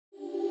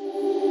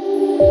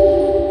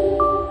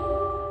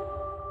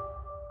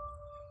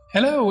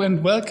Hello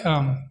and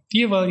welcome,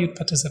 dear valued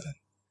participant.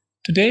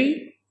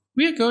 Today,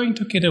 we are going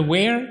to get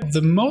aware of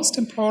the most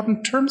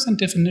important terms and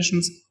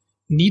definitions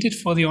needed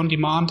for the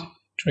on-demand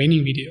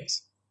training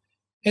videos.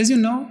 As you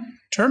know,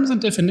 terms and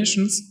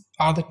definitions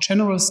are the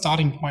general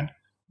starting point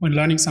when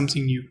learning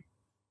something new.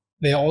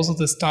 They are also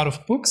the start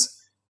of books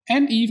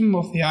and even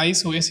of the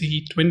ISO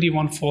SAE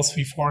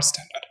 21434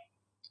 standard.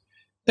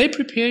 They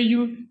prepare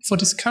you for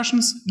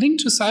discussions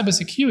linked to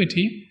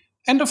cybersecurity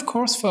and of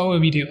course for our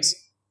videos.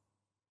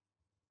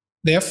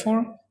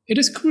 Therefore, it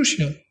is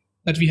crucial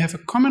that we have a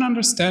common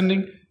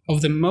understanding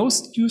of the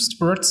most used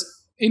words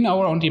in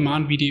our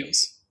on-demand videos.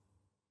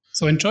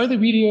 So enjoy the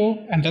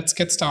video and let's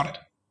get started.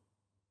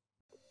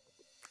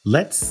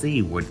 Let's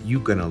see what you're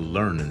going to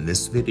learn in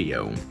this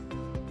video.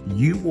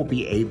 You will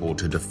be able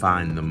to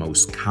define the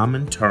most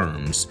common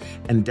terms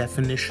and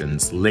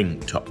definitions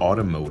linked to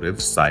automotive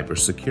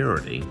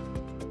cybersecurity.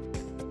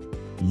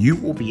 You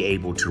will be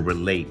able to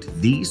relate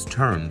these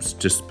terms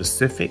to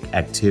specific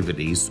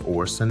activities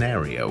or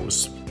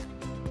scenarios.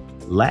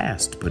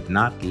 Last but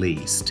not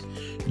least,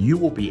 you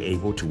will be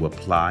able to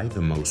apply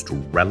the most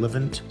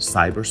relevant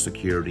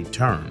cybersecurity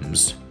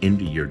terms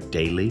into your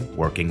daily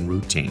working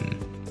routine.